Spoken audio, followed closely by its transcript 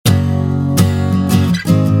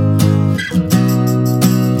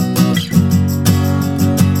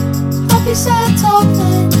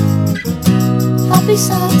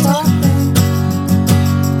sad talking.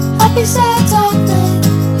 Happy sad talking.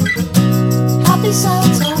 Happy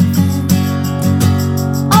sad talking.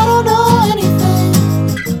 I don't know anything.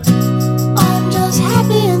 I'm just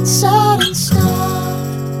happy and sad and stuff.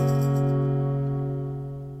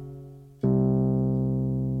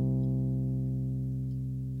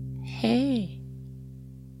 Hey.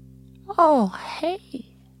 Oh,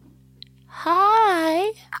 hey.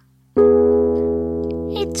 Hi.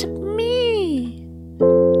 It's me.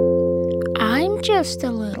 I'm just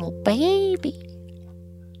a little baby.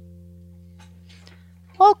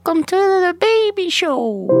 Welcome to the Baby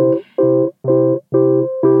Show.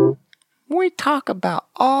 We talk about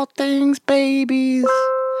all things babies.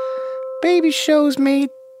 Baby shows made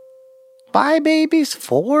by babies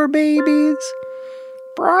for babies.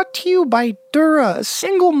 Brought to you by Dura, a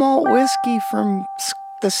single malt whiskey from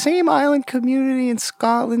the same island community in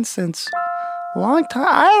Scotland since a long time.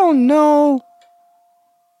 I don't know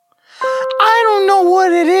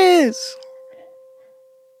what it is.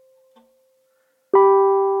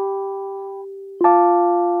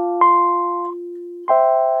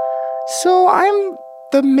 So I'm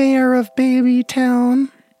the mayor of Babytown.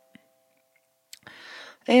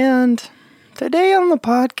 And today on the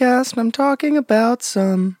podcast, I'm talking about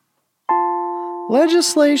some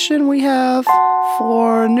legislation we have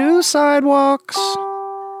for new sidewalks.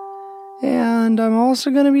 And I'm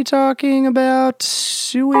also going to be talking about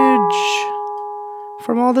sewage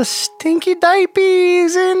from all the stinky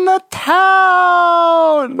diapies in the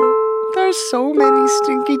town. There's so many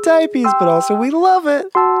stinky diapies, but also we love it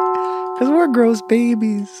because we're gross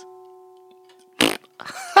babies.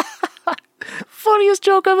 Funniest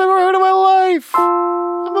joke I've ever heard in my life.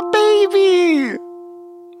 I'm a baby.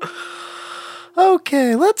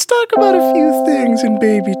 Okay, let's talk about a few things in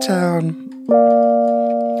Babytown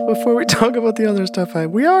before we talk about the other stuff.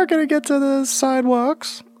 We are going to get to the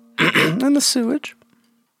sidewalks and the sewage.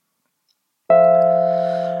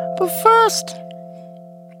 But first,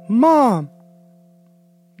 Mom.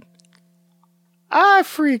 I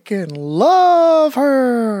freaking love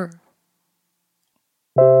her.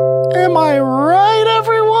 Am I right,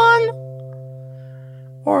 everyone?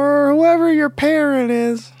 Or whoever your parent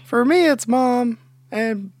is. For me, it's Mom.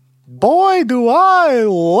 And boy, do I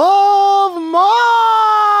love Mom!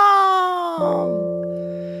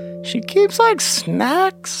 She keeps like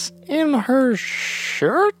snacks in her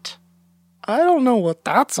shirt. I don't know what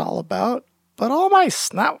that's all about. But all my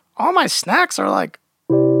snacks are like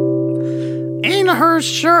in her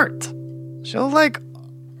shirt. She'll like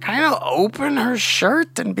kind of open her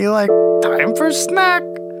shirt and be like, time for a snack.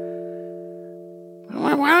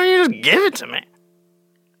 Why don't you just give it to me?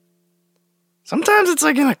 Sometimes it's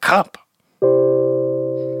like in a cup.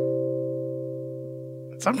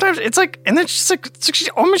 Sometimes it's like, and then she's like,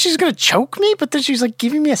 she's gonna choke me, but then she's like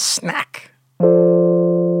giving me a snack.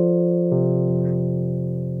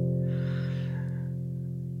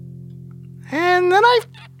 And then I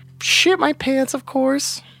shit my pants, of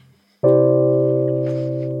course.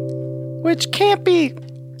 Which can't be.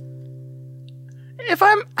 If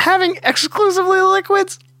I'm having exclusively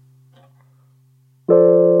liquids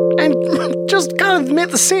and just kind of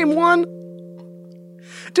admit the same one.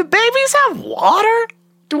 Do babies have water?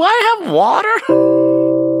 Do I have water?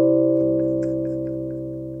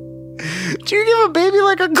 Do you give a baby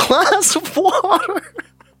like a glass of water?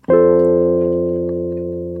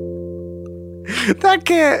 That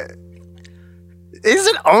can't. Is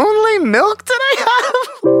it only milk that I have?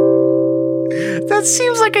 That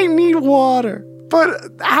seems like I need water. But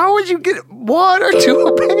how would you get water to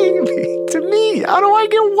a baby? To me, how do I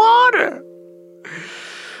get water?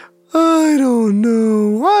 I don't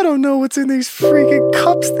know. I don't know what's in these freaking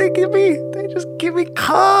cups they give me. They just give me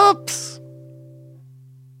cups.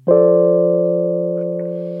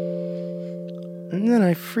 And then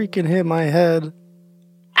I freaking hit my head.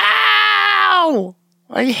 Ow!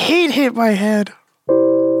 I hate hit my head.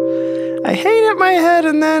 I hate hit my head,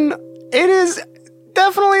 and then it is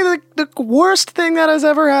definitely the worst thing that has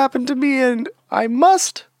ever happened to me, and I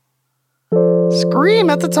must scream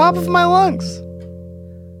at the top of my lungs.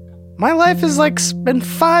 My life has like been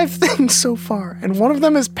 5 things so far, and one of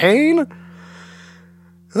them is pain.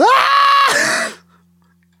 Ah!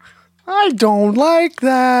 I don't like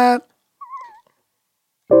that.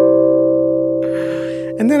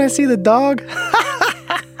 And then I see the dog.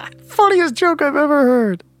 Funniest joke I've ever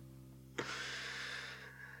heard.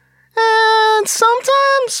 And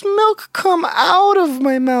sometimes milk come out of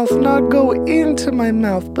my mouth, not go into my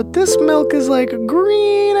mouth. But this milk is like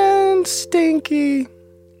green and stinky.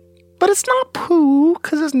 But it's not poo,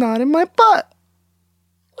 because it's not in my butt.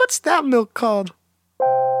 What's that milk called?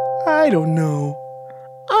 I don't know.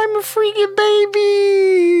 I'm a freaking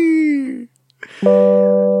baby.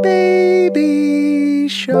 Baby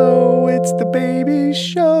show. It's the baby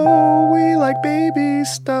show. We like baby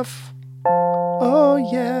stuff. Oh,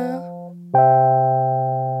 yeah.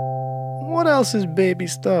 What else is baby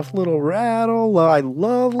stuff? Little Rattle. I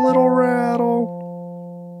love Little Rattle.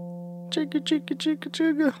 Chicka, chicka, chicka,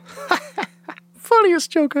 chicka.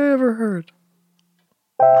 Funniest joke I ever heard.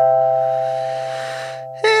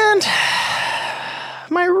 And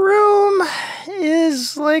my room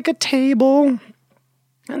is like a table.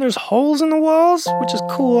 And there's holes in the walls, which is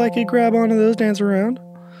cool. I could grab onto those, dance around.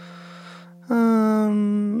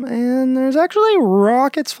 And there's actually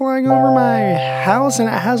rockets flying over my house, and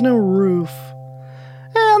it has no roof.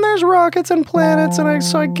 And there's rockets and planets, and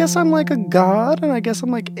so I guess I'm like a god, and I guess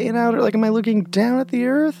I'm like in outer, like, am I looking down at the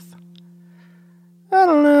earth? I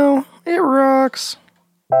don't know. It rocks.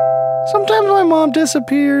 Sometimes my mom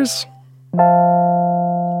disappears,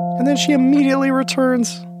 and then she immediately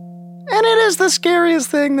returns. And it is the scariest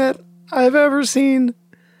thing that I've ever seen.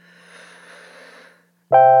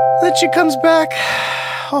 That she comes back.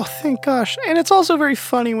 Oh, thank gosh. And it's also very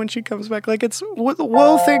funny when she comes back. Like, it's,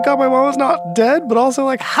 whoa, thank God my mom is not dead, but also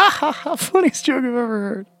like, ha ha ha, funniest joke I've ever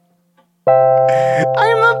heard.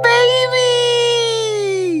 I'm a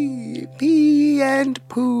baby! Pee and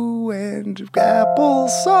poo and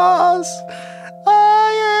applesauce.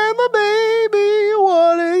 I am a baby,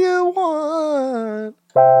 what do you want?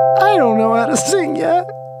 I don't know how to sing yet.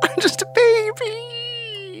 I'm just a baby.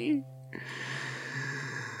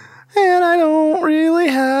 And I don't really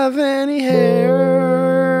have any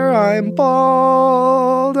hair. I'm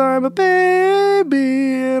bald. I'm a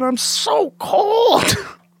baby. And I'm so cold.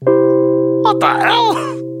 What the hell?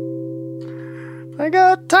 I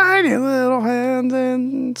got tiny little hands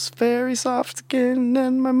and it's very soft skin.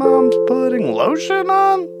 And my mom's putting lotion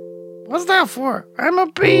on. What's that for? I'm a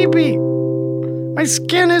baby. My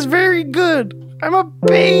skin is very good. I'm a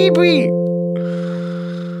baby.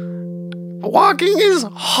 Walking is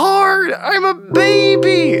hard. I'm a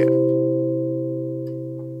baby.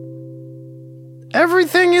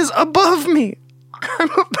 Everything is above me. I'm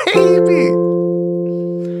a baby.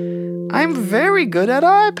 I'm very good at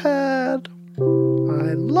iPad.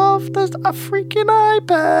 I love a freaking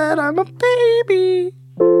iPad. I'm a baby.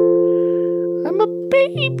 I'm a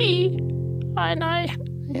baby.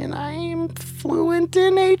 And I'm fluent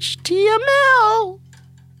in HTML.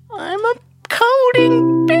 I'm a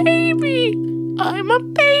coding baby. I'm a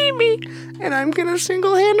baby. And I'm gonna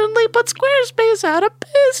single-handedly put Squarespace out of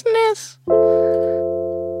business.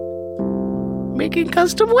 Making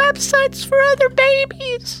custom websites for other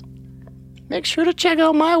babies. Make sure to check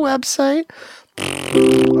out my website, A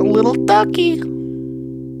Little Ducky.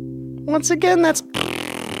 Once again, that's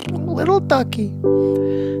A Little Ducky.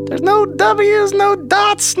 There's no W's, no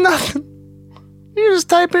dots, nothing. You just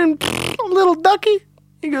type in A Little Ducky,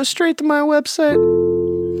 you go straight to my website.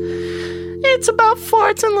 It's about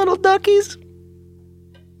farts and little duckies.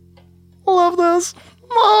 Love those.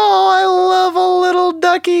 Oh, I love A Little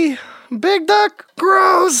Ducky. Big duck,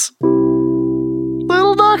 gross.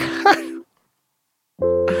 Little duck.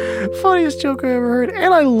 Funniest joke I ever heard,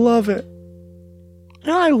 and I love it.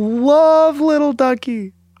 And I love Little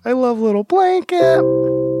Ducky. I love Little Blanket.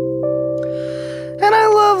 And I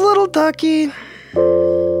love Little Ducky.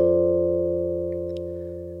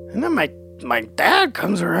 And then my dad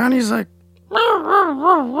comes around, he's like, ruff, ruff,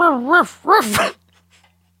 ruff, ruff, ruff.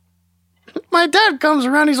 My dad comes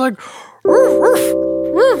around, he's like, ruff, ruff,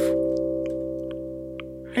 ruff.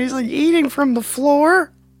 He's like eating from the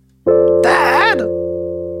floor. Dad!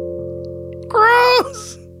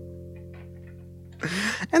 Gross!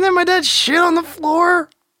 And then my dad shit on the floor.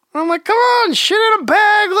 And I'm like, come on, shit in a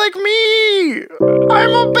bag like me!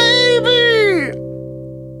 I'm a baby!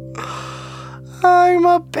 I'm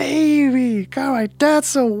a baby. God, my dad's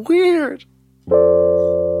so weird.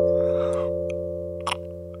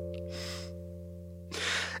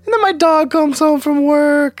 And then my dog comes home from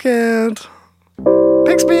work and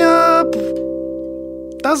picks me up,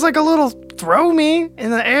 does like a little throw me in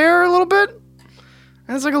the air a little bit.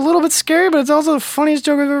 And it's like a little bit scary, but it's also the funniest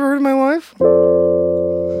joke I've ever heard in my life.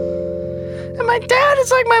 And my dad is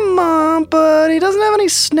like my mom, but he doesn't have any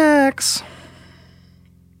snacks.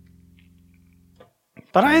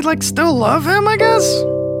 But I like still love him, I guess.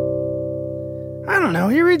 I don't know,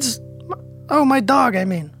 he reads... Oh, my dog, I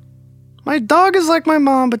mean. My dog is like my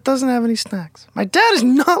mom, but doesn't have any snacks. My dad is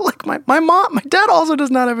not like my mom. My dad also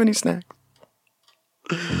does not have any snacks.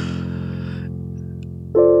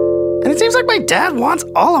 And it seems like my dad wants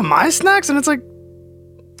all of my snacks, and it's like,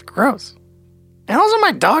 it's gross. And also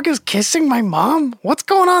my dog is kissing my mom? What's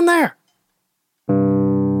going on there?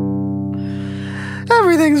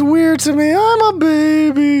 Everything's weird to me. I'm a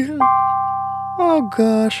baby. Oh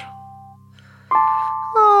gosh.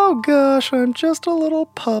 Oh gosh, I'm just a little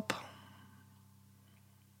pup.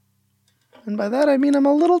 And by that I mean I'm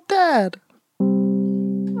a little dad.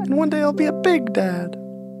 And one day I'll be a big dad.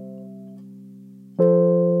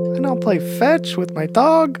 And I'll play fetch with my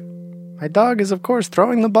dog. My dog is, of course,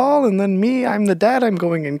 throwing the ball, and then me, I'm the dad, I'm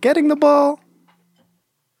going and getting the ball.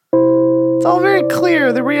 It's all very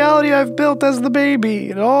clear, the reality I've built as the baby.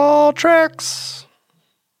 It all tracks.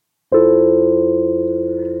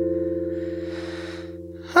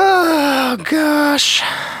 Oh, gosh.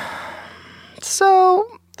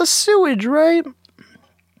 So, the sewage, right?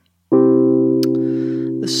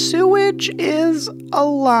 The sewage is a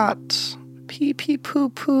lot. Pee pee poo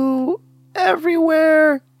poo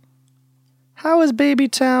everywhere. How is Baby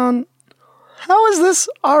Town? How is this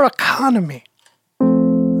our economy?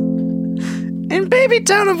 In Baby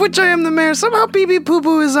Town, of which I am the mayor, somehow pee pee poo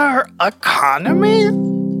poo is our economy?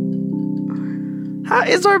 How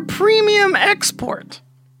is our premium export?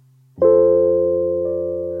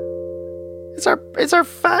 It's our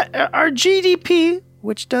GDP,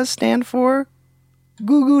 which does stand for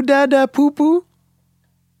Goo Goo Dada Poo Poo.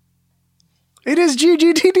 It is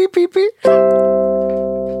GGDDPP.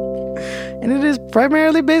 And it is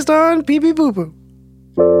primarily based on pee pee poo poo.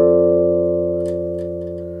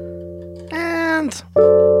 And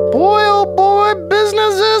boy oh boy,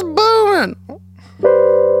 business is booming.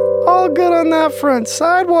 All good on that front.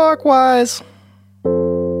 Sidewalk wise, I'm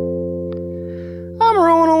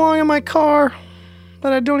rolling along in my car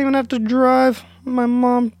that I don't even have to drive. My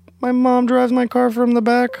mom drives my car from the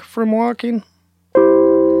back from walking.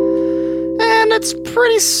 And it's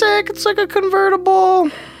pretty sick. It's like a convertible.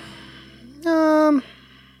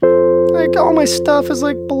 Like all my stuff is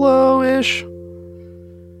like below-ish.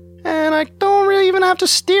 And I don't really even have to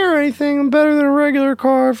steer anything. I'm better than a regular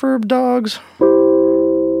car for dogs.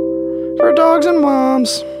 For dogs and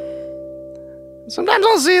moms. Sometimes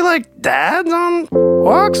I'll see like dads on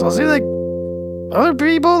walks. I'll see like other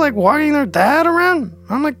people like walking their dad around.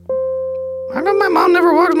 I'm like, how come my mom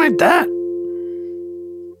never walks my dad?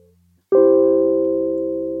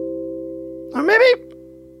 Or maybe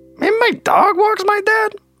my dog walks my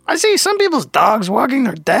dad? I see some people's dogs walking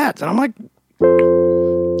their dads, and I'm like,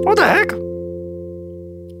 what the heck?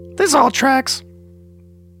 This all tracks.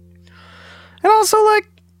 And also, like,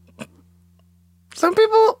 some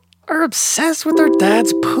people are obsessed with their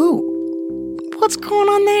dad's poo. What's going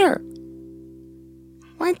on there?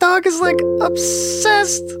 My dog is, like,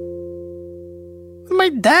 obsessed with my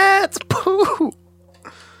dad's poo.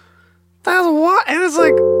 That's what? And it's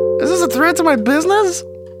like, is this a threat to my business?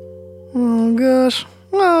 Oh gosh.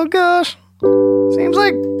 Oh gosh. Seems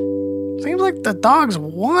like the dogs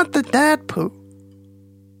want the dad poo.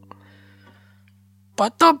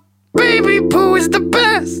 But the baby poo is the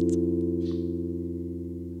best.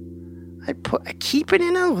 I keep it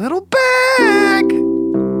in a little bag.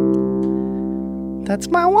 That's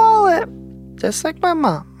my wallet. Just like my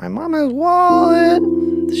mom. My mom has a wallet.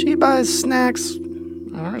 She buys snacks.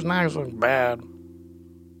 Her snacks look bad.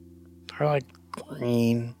 They're like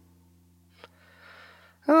green.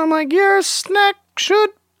 And I'm like, your snack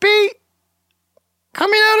should be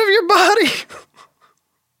coming out of your body.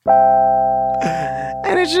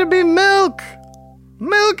 And it should be milk.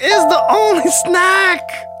 Milk is the only snack.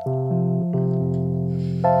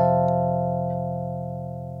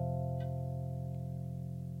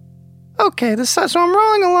 Okay, so I'm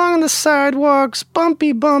rolling along on the sidewalks.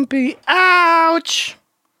 Bumpy. Ouch.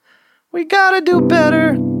 We gotta do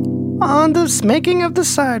better on the making of the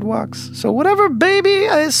sidewalks. So whatever baby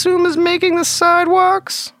I assume is making the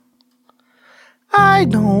sidewalks, I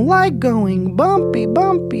don't like going bumpy.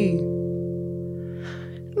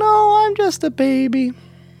 No, I'm just a baby.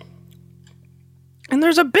 And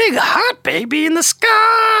there's a big hot baby in the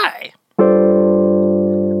sky.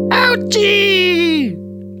 Ouchie!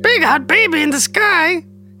 Big hot baby in the sky.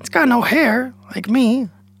 It's got no hair, like me.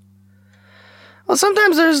 Well,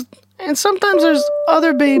 sometimes there's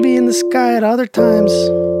other baby in the sky at other times.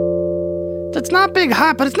 It's not big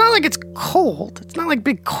hot, but it's not like it's cold. It's not like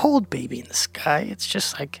big cold baby in the sky. It's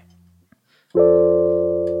just like, I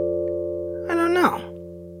don't know.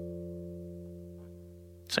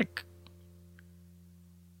 It's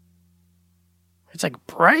like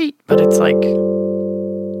bright, but it's like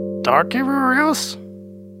dark everywhere else.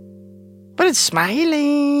 But it's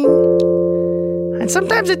smiling. And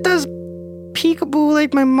sometimes it does peekaboo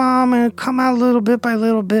like my mom, and it come out little bit by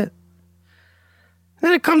little bit.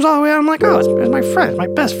 Then it comes all the way out. I'm like, oh, it's my friend, it's my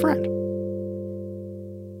best friend.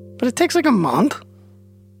 But it takes like a month.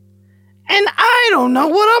 And I don't know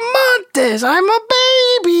what a month is. I'm a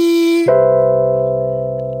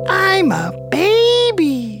I'm a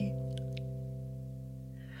baby.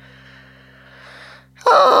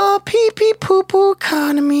 Oh, pee-pee poo-poo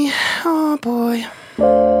economy. Oh, boy.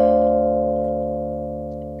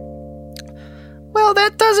 Well,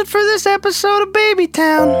 that does it for this episode of Baby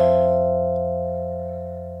Town.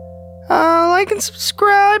 Like and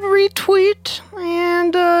subscribe, retweet,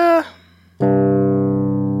 and,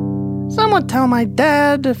 someone tell my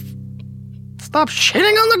dad to stop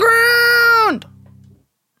shitting on the ground!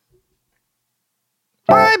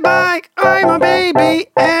 Bye-bye, I'm a baby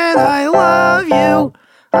and I love you.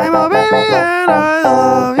 I'm a baby and I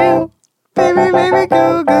love you. Baby, baby,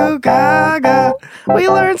 goo goo gaga. We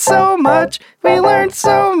learned so much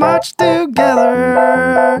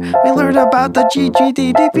together. We learned about the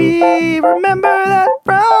GGDDP. Remember that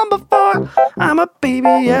from before. I'm a baby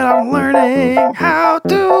and I'm learning how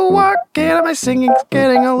to walk. And my singing's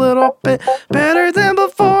getting a little bit better than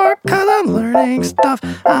before, 'cause I'm learning stuff.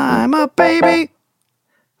 I'm a baby.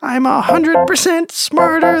 I'm 100%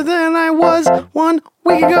 smarter than I was 1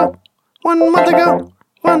 week ago, 1 month ago,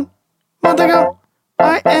 1 month ago.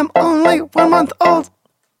 I am only 1 month old.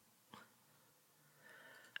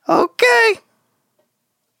 Okay.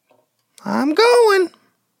 I'm going.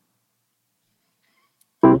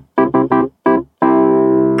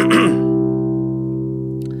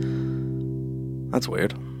 That's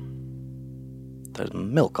weird. There's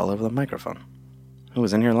milk all over the microphone. Who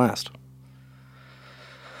was in here last?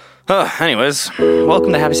 Anyways,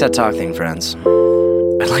 welcome to Happy Sad Talking, friends.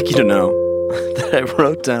 I'd like you to know that I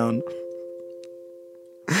wrote down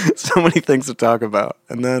so many things to talk about,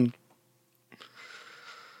 and then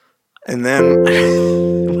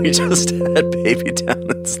we just had Baby Town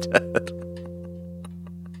instead.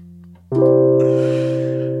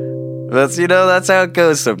 That's how it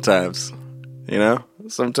goes sometimes.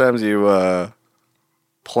 Sometimes you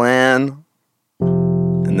plan,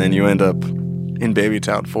 and then you end up in Baby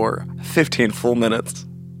Town for 15 full minutes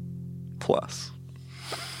plus.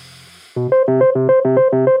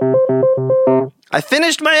 I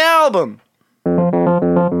finished my album.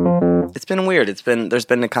 It's been weird. There's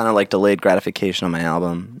been a kind of like delayed gratification on my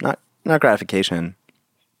album. Not gratification.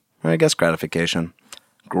 I guess gratification.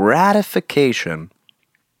 Gratification.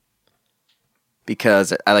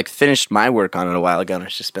 Because I finished my work on it a while ago, and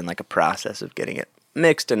it's just been like a process of getting it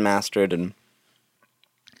mixed and mastered, and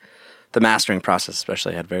the mastering process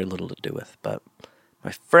especially had very little to do with. But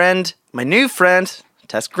my new friend,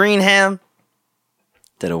 Tess Greenham,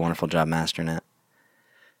 did a wonderful job mastering it.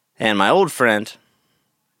 And my old friend,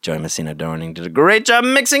 Joey Messina Dorning, did a great job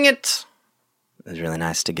mixing it. It was really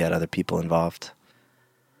nice to get other people involved.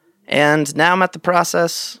 And now I'm at the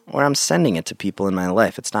process where I'm sending it to people in my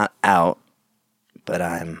life. It's not out, but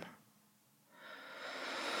I'm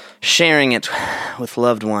sharing it with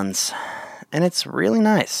loved ones. And it's really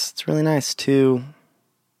nice. It's really nice to...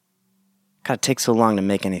 God, it takes so long to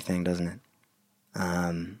make anything, doesn't it?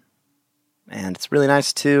 And it's really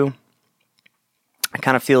nice to... It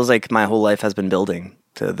kind of feels like my whole life has been building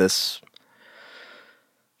to this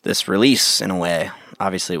release in a way.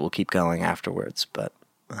 Obviously, it will keep going afterwards, but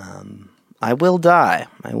I will die.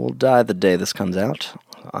 I will die the day this comes out,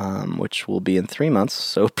 which will be in 3 months,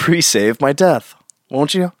 so pre-save my death,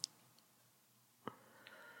 won't you?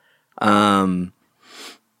 God,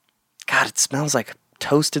 it smells like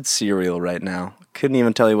toasted cereal right now. Couldn't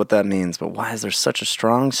even tell you what that means, but why is there such a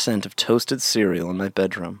strong scent of toasted cereal in my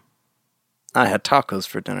bedroom? I had tacos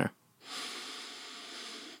for dinner.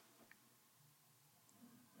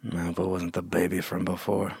 No, but wasn't the baby from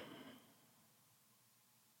before.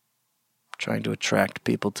 Trying to attract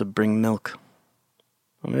people to bring milk.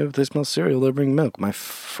 Well, maybe if they smell cereal, they'll bring milk. My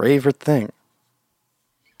favorite thing.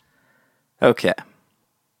 Okay.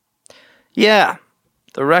 Yeah,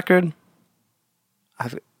 the record, I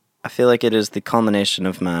feel like it is the culmination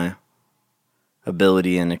of my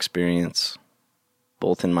ability and experience,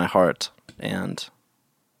 both in my heart and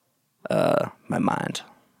my mind,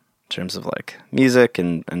 in terms of like music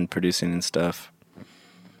and producing and stuff.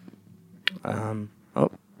 That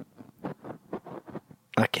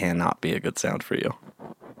cannot be a good sound for you.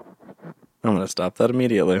 I'm going to stop that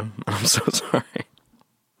immediately. I'm so sorry.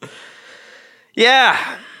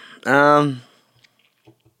 Yeah. And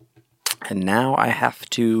now I have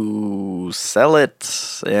to sell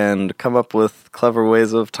it and come up with clever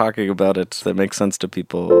ways of talking about it that make sense to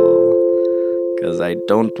people. Because I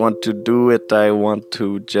don't want to do it. I want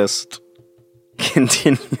to just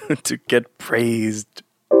continue to get praised.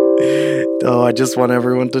 Oh, I just want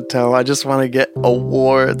everyone to tell. I just want to get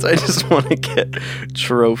awards. I just want to get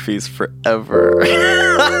trophies forever.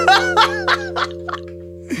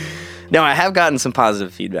 No, I have gotten some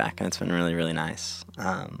positive feedback, and it's been really, really nice.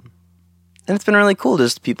 And it's been really cool,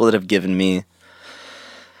 just people that have given me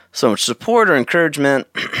so much support or encouragement.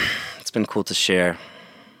 It's been cool to share.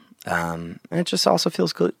 And it just also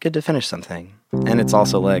feels good to finish something. And it's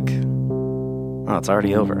also like, oh, it's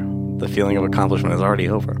already over. The feeling of accomplishment is already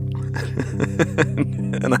over.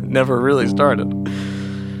 And I never really started.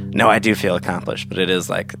 No, I do feel accomplished, but it is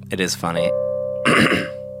funny.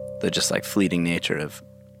 The just like fleeting nature of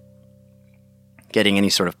getting any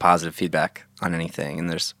sort of positive feedback on anything. And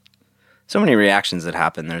there's so many reactions that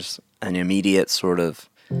happen. There's an immediate sort of,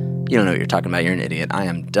 you don't know what you're talking about, you're an idiot, I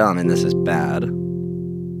am dumb and this is bad,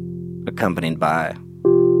 accompanied by,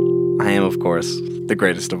 I am of course the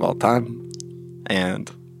greatest of all time.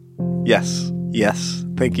 And yes,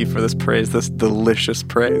 thank you for this praise, this delicious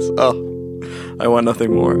praise. Oh, I want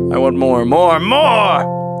nothing more. I want more.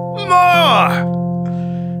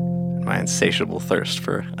 My insatiable thirst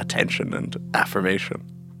for attention and affirmation.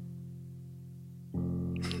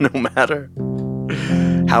 No matter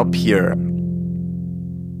how pure,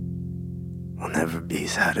 I'll never be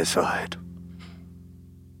satisfied.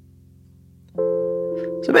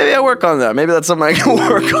 So maybe I work on that. Maybe that's something I can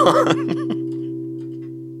work on.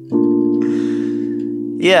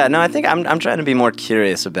 Yeah, no, I think I'm trying to be more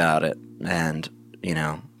curious about it. And,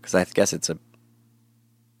 because I guess it's a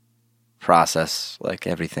process, like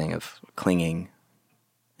everything, of clinging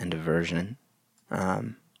and aversion.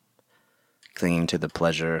 Clinging to the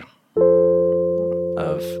pleasure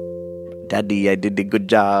of, Daddy, I did a good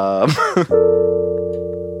job.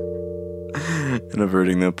 And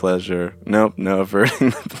averting the pleasure. Nope, no,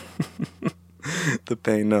 averting the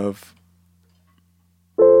pain of,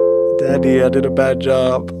 Daddy, I did a bad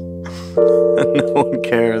job. And no one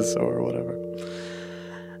cares, or whatever.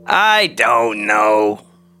 I don't know.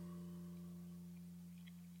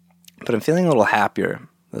 But I'm feeling a little happier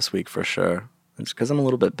this week for sure. It's because I'm a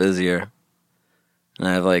little bit busier. And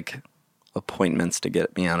I have like appointments to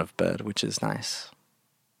get me out of bed, which is nice.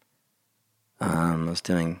 I'm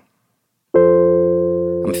feeling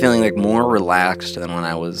like more relaxed than when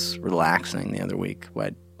I was relaxing the other week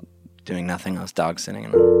by doing nothing. I was dog sitting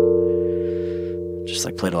and just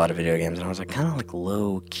like played a lot of video games, and I was like kind of like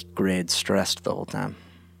low grade stressed the whole time.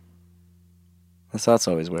 So that's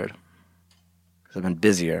always weird, because I've been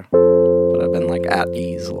busier, but I've been like at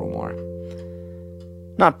ease a little more.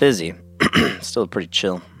 Not busy, still a pretty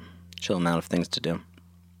chill amount of things to do,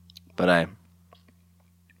 but I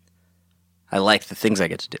like the things I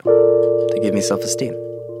get to do. They give me self-esteem.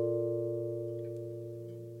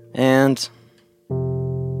 And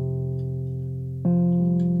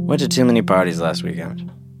went to too many parties last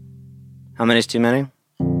weekend. How many's too many?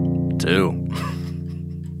 2.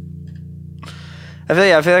 I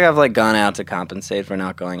feel like I've like gone out to compensate for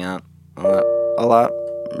not going out a lot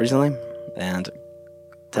recently, and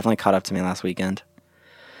definitely caught up to me last weekend.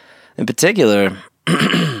 In particular,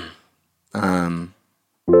 because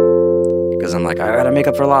I'm like, I gotta make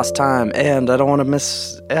up for lost time, and I don't want to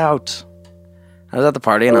miss out. I was at the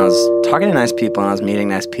party, and I was talking to nice people, and I was meeting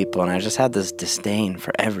nice people, and I just had this disdain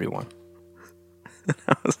for everyone.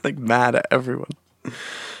 I was like mad at everyone.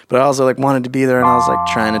 But I also like wanted to be there, and I was like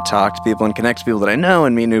trying to talk to people and connect to people that I know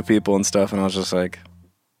and meet new people and stuff, and I was just like,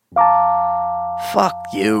 fuck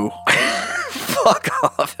you. Fuck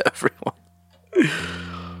off, everyone.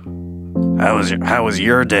 How was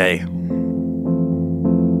your day?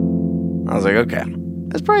 I was like, okay,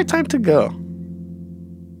 it's probably time to go.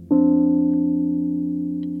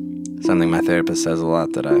 Something my therapist says a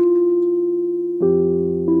lot that I've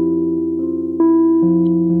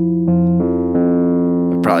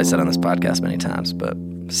probably said on this podcast many times, but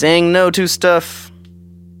saying no to stuff,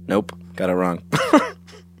 nope, got it wrong.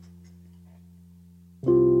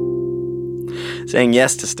 Saying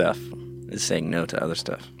yes to stuff is saying no to other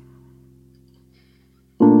stuff.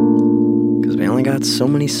 Because we only got so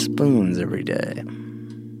many spoons every day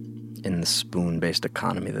in the spoon-based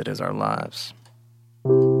economy that is our lives.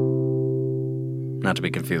 Not to be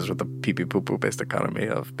confused with the pee-pee-poo-poo based economy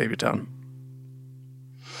of Babytown.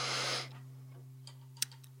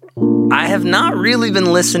 I have not really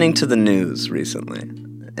been listening to the news recently.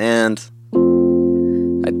 And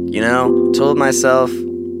I, told myself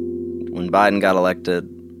when Biden got elected,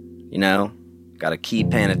 gotta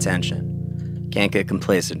keep paying attention. Can't get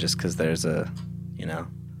complacent just because there's a,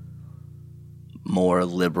 more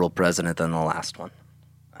liberal president than the last one.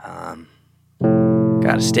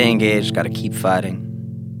 Gotta stay engaged, gotta keep fighting.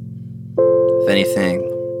 If anything,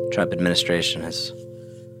 Trump administration has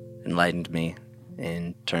enlightened me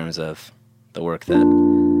in terms of the work that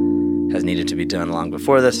has needed to be done long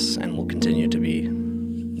before this and will continue to be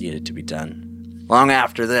needed to be done long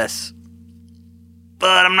after this.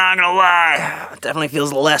 but I'm not gonna lie, it definitely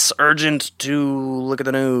feels less urgent to look at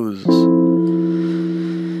the news.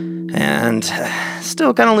 And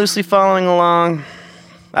still kind of loosely following along.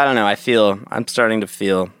 I don't know, I'm starting to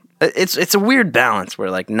feel, it's a weird balance where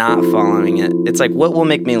like not following it, it's like what will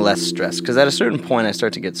make me less stressed? Because at a certain point I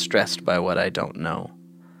start to get stressed by what I don't know.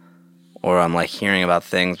 Or I'm like hearing about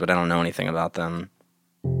things, but I don't know anything about them.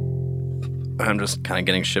 I'm just kind of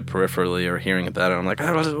getting shit peripherally or hearing about it. I'm like,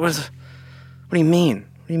 oh, what do you mean?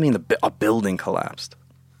 What do you mean a building collapsed?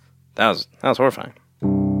 That was horrifying.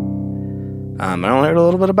 I only heard a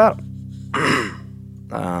little bit about it.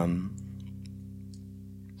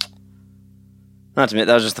 Not to admit,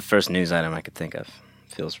 that was just the first news item I could think of.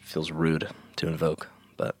 Feels rude to invoke,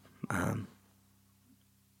 but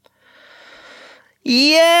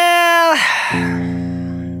yeah.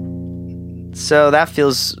 So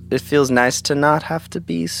it feels nice to not have to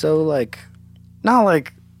be so like, not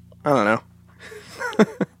like, I don't know.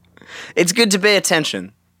 It's good to pay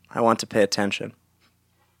attention. I want to pay attention.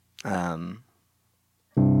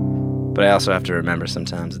 But I also have to remember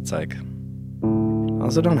sometimes it's like, I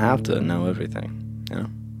also don't have to know everything, you know?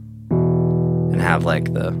 And have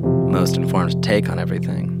like the most informed take on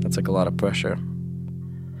everything. That's like a lot of pressure.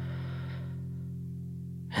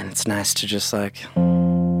 And it's nice to just like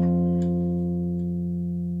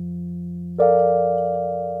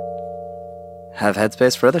have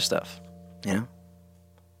headspace for other stuff, you know?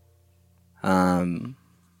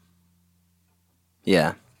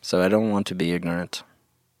 Yeah, so I don't want to be ignorant,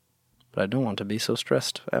 but I don't want to be so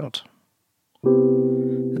stressed out.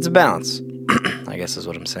 It's a balance, I guess is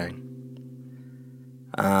what I'm saying.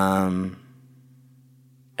 I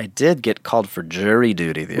did get called for jury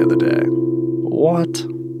duty the other day. What?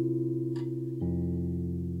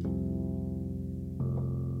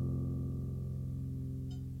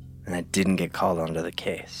 And I didn't get called onto the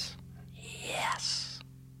case. Yes.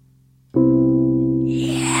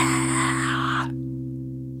 Yeah.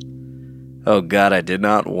 Oh God, I did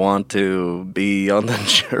not want to be on the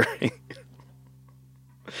jury.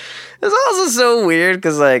 It's also so weird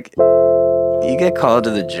because, like, you get called to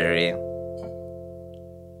the jury.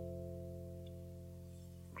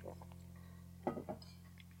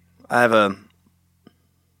 I have a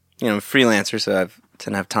freelancer, so I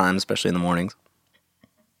tend to have time, especially in the mornings.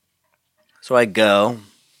 So I go.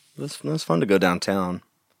 It was fun to go downtown.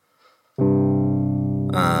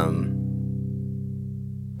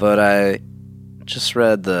 But I just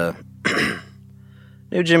read the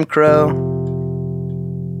new Jim Crow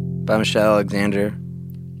by Michelle Alexander.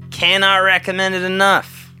 Cannot recommend it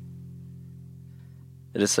enough.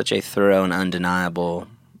 It is such a thorough and undeniable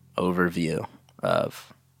overview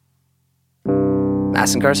of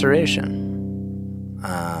mass incarceration.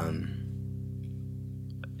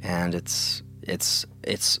 And it's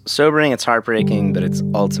sobering, it's heartbreaking, but it's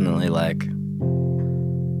ultimately like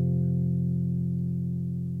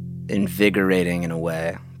invigorating in a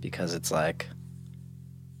way, because it's like,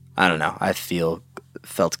 I don't know, I felt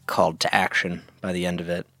called to action by the end of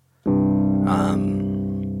it.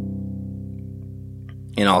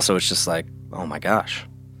 And also it's just like, oh my gosh.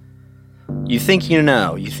 You think you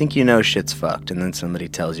know shit's fucked, and then somebody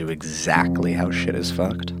tells you exactly how shit is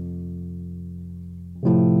fucked.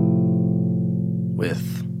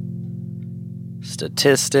 With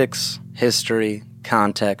statistics, history,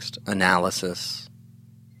 context, analysis.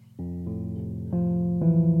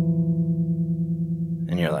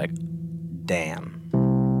 And you're like, damn,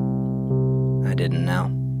 I didn't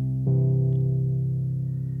know.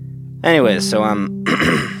 Anyways, so I'm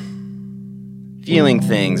viewing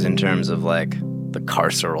things in terms of like the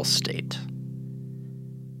carceral state.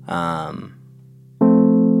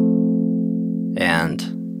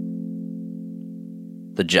 And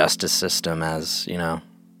the justice system as,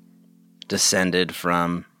 descended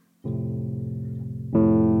from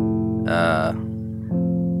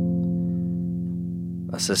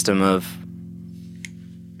a system of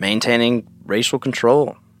maintaining racial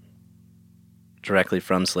control directly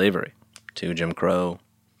from slavery to Jim Crow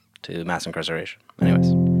to mass incarceration. Anyways,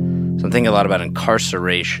 so I'm thinking a lot about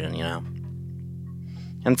incarceration,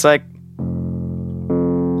 And it's like,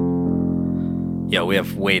 we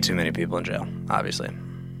have way too many people in jail, obviously,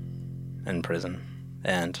 in prison,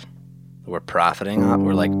 and we're profiting off,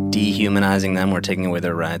 we're like dehumanizing them, we're taking away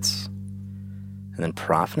their rights, and then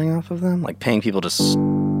profiting off of them, like paying people to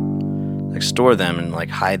store them and like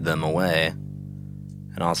hide them away,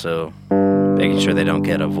 and also making sure they don't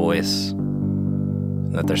get a voice,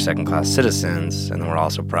 that they're second-class citizens, and then we're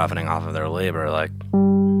also profiting off of their labor. Like,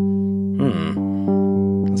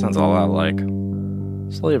 that sounds a lot like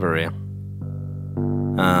slavery.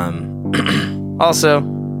 Also,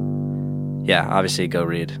 yeah, obviously go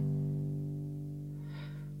read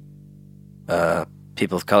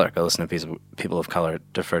people of color. Go listen to people of color.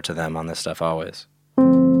 Defer to them on this stuff always. But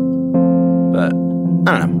I don't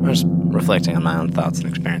know. I'm just reflecting on my own thoughts and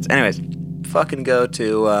experience. Anyways, fucking go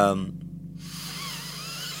to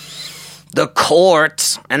the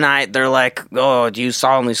court, and they're like, oh, do you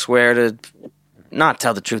solemnly swear to not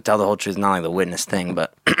tell the truth, tell the whole truth, not like the witness thing,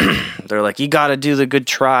 but they're like, you gotta do the good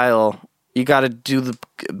trial. You gotta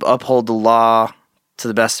uphold the law to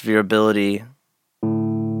the best of your ability.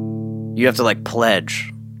 You have to like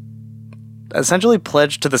pledge. Essentially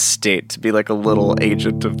pledge to the state to be like a little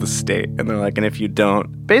agent of the state. And they're like, and if you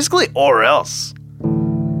don't, basically, or else.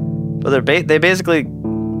 But they basically,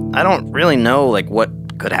 I don't really know like what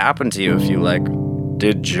could happen to you if you like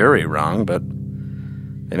did jury wrong, but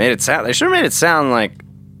they should have made it sound like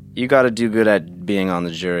you got to do good at being on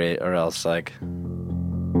the jury, or else like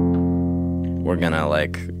we're gonna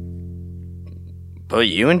like put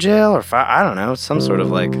you in jail, or I don't know, some sort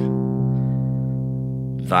of like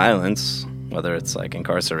violence, whether it's like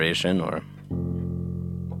incarceration or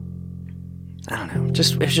I don't know,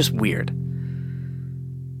 it's just weird.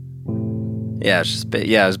 Yeah,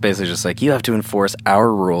 it was basically just like, you have to enforce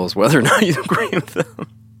our rules whether or not you agree with them.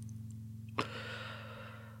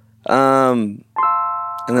 And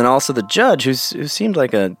then also the judge, who seemed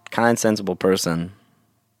like a kind, sensible person.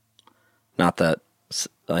 Not that,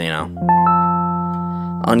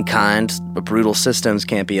 unkind but brutal systems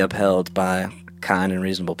can't be upheld by kind and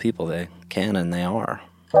reasonable people. They can, and they are.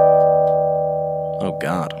 Oh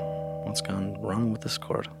God, what's gone wrong with this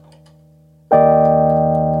cord?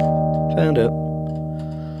 Found it.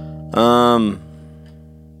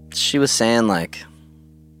 She was saying like,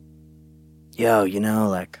 yo,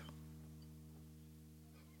 like,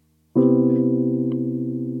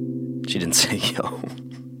 she didn't say yo.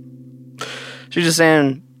 She was just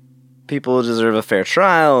saying people deserve a fair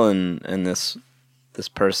trial, and this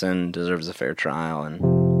person deserves a fair trial,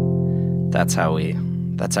 and that's how we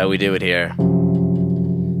do it here.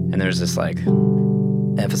 And there's this like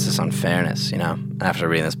emphasis on fairness, after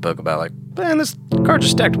reading this book about like, man, this cards are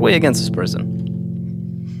stacked way against this person.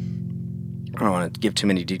 I don't want to give too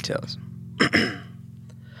many details.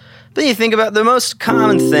 Then you think about the most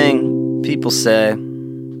common thing people say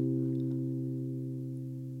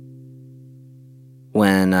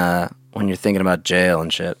when you're thinking about jail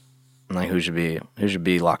and shit, and like who should be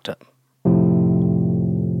locked up.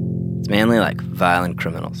 It's mainly like violent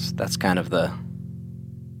criminals. That's kind of the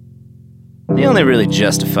only really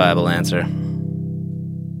justifiable answer.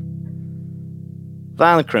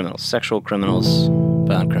 Violent criminals, sexual criminals,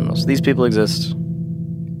 violent criminals. These people exist.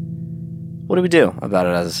 What do we do about it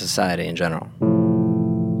as a society in general?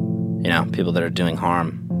 People that are doing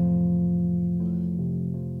harm.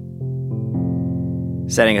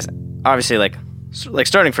 Setting us, obviously, like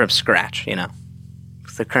starting from scratch, because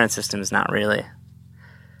the current system is not really.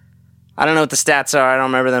 I don't know what the stats are. I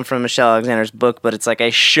don't remember them from Michelle Alexander's book, but it's like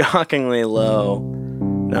a shockingly low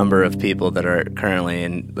number of people that are currently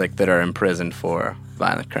that are imprisoned for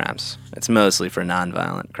violent crimes. It's mostly for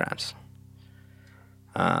non-violent crimes.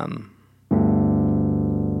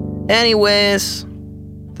 Anyways,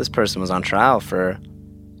 this person was on trial for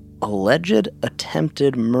alleged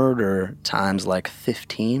attempted murder times like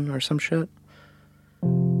 15 or some shit.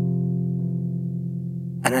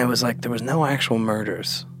 And I was like, there was no actual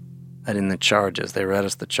murders in the charges. They read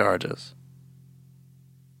us the charges.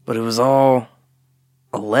 But it was all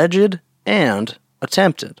alleged and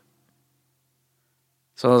attempted.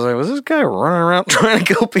 So I was like, was this guy running around trying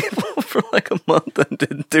to kill people for like a month and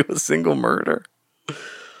didn't do a single murder?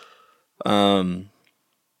 But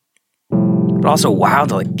also wild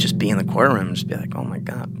to like just be in the courtroom and just be like, oh my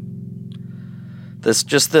God. This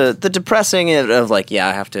just the depressing of like, yeah,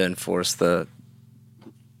 I have to enforce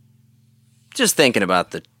just thinking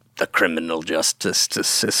about the criminal justice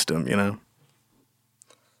system,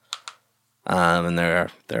 And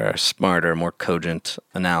there are smarter, more cogent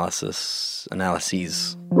analyses of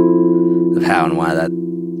how and why that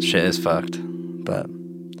shit is fucked. But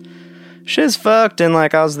shit is fucked, and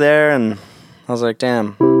like I was there and I was like,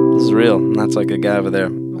 damn, this is real. And that's like a guy over there.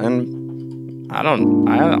 And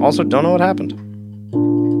I also don't know what happened.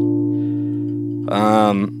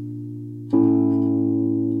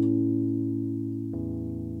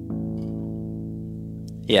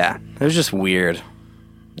 Yeah, it was just weird.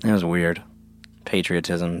 It was weird.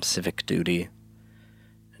 Patriotism, civic duty,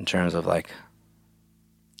 in terms of like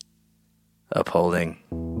upholding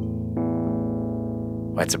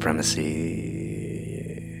white supremacy.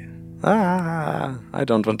 I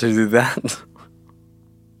don't want to do that.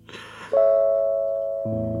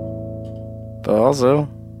 But also,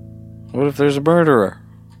 What if there's a murderer?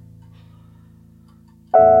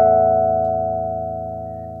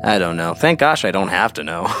 I don't know. Thank gosh I don't have to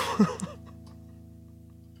know.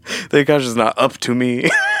 Thank gosh it's not up to me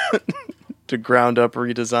to ground up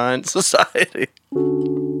redesign society.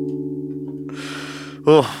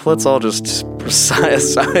 Oh, let's all just sigh a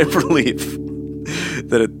sigh of relief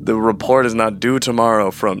that the report is not due tomorrow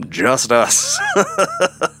from just us.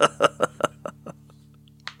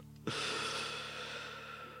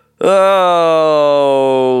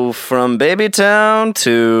 Oh, from Babytown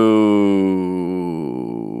to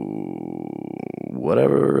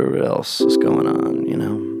whatever else is going on, you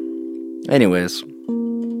know. Anyways,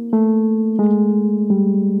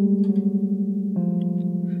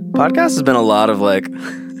 podcast has been a lot of like,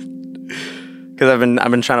 because I've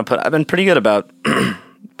been pretty good about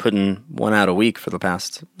putting one out a week for the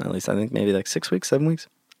past, at least I think maybe like 6 weeks, 7 weeks.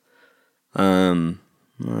 I don't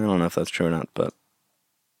know if that's true or not, but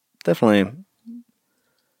definitely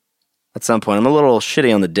at some point. I'm a little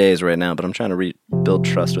shitty on the days right now, but I'm trying to rebuild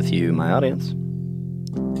trust with you, my audience.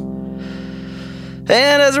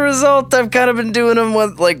 And as a result, I've kind of been doing them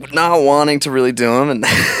with, like, not wanting to really do them and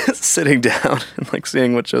sitting down and, like,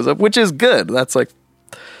 seeing what shows up, which is good. That's, like,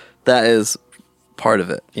 that is part of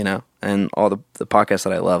it, you know? And all the podcasts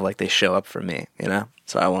that I love, like, they show up for me, you know?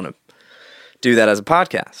 So I want to do that as a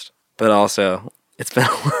podcast. But also, it's been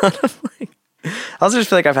a lot of, like, I also just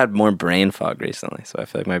feel like I've had more brain fog recently. So I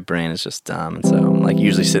feel like my brain is just dumb. And so I'm, like,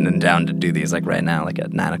 usually sitting down to do these, like, right now, like,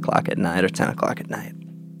 at 9 o'clock at night or 10 o'clock at night.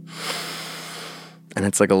 And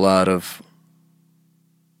it's like a lot of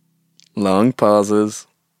long pauses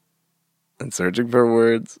and searching for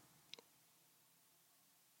words.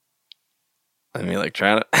 I mean, like,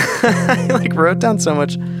 trying to... I, like, wrote down so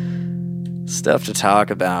much stuff to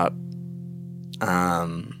talk about.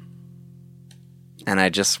 And I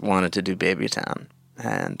just wanted to do Babytown.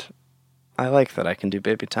 And I like that I can do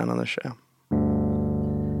Babytown on the show.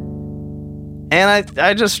 And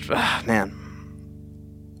I just... man.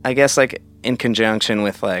 I guess, like... in conjunction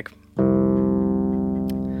with, like,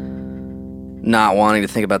 not wanting to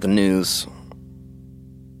think about the news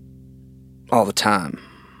all the time.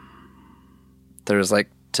 There's, like,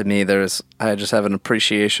 to me, I just have an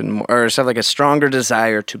appreciation, or just have, like, a stronger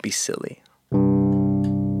desire to be silly.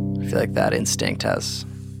 I feel like that instinct has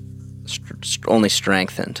only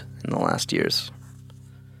strengthened in the last years.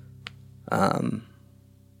 And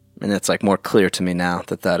it's, like, more clear to me now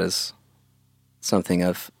that is something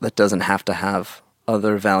that doesn't have to have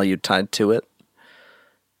other value tied to it.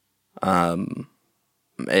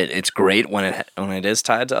 It's great when it is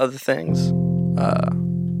tied to other things.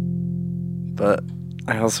 But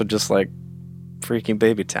I also just like freaking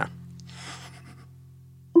Babytown.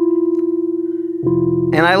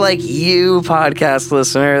 And I like you, podcast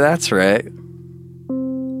listener. That's right.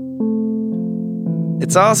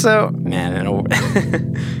 It's also, man,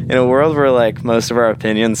 in a world where, like, most of our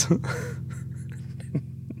opinions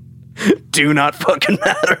do not fucking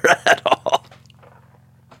matter at all.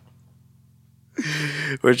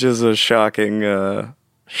 Which is a shockingly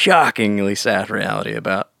sad reality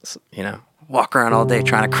about, you know, walk around all day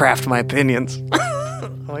trying to craft my opinions.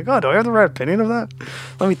 I'm like, oh, do I have the right opinion of that?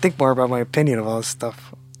 Let me think more about my opinion of all this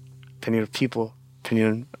stuff. Opinion of people,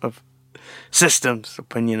 opinion of systems,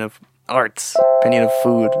 opinion of arts, opinion of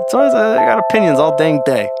food. It's always, I got opinions all dang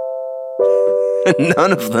day. And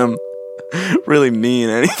none of them really mean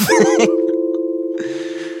anything.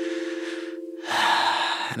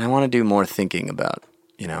 And I want to do more thinking about,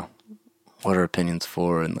 you know, what are opinions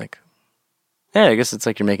for, and, like, yeah, I guess it's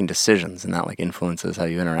like you're making decisions, and that, like, influences how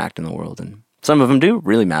you interact in the world, and some of them do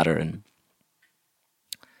really matter,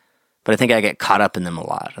 but I think I get caught up in them a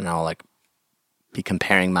lot, and I'll, like, be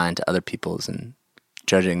comparing mine to other people's and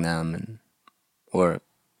judging them, or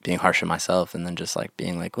being harsh on myself, and then just, like,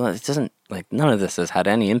 being like, well, it doesn't, like, none of this has had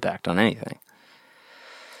any impact on anything.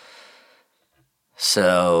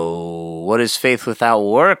 So, what is faith without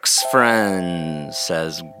works, friends?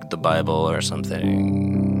 Says the Bible or something.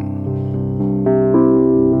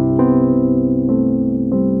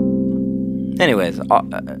 Anyways,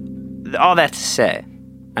 all that to say,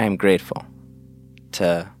 I am grateful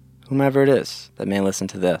to whomever it is that may listen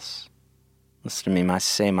to this. Listen to me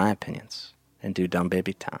say my opinions and do Dumb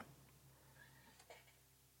Babytown.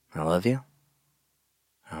 I love you.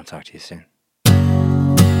 I'll talk to you soon.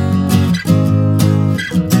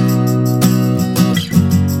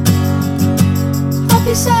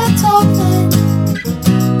 Happy sad talking.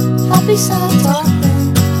 Happy sad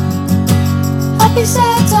talking. Happy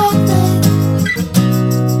sad talking.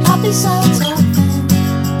 Happy sad talking.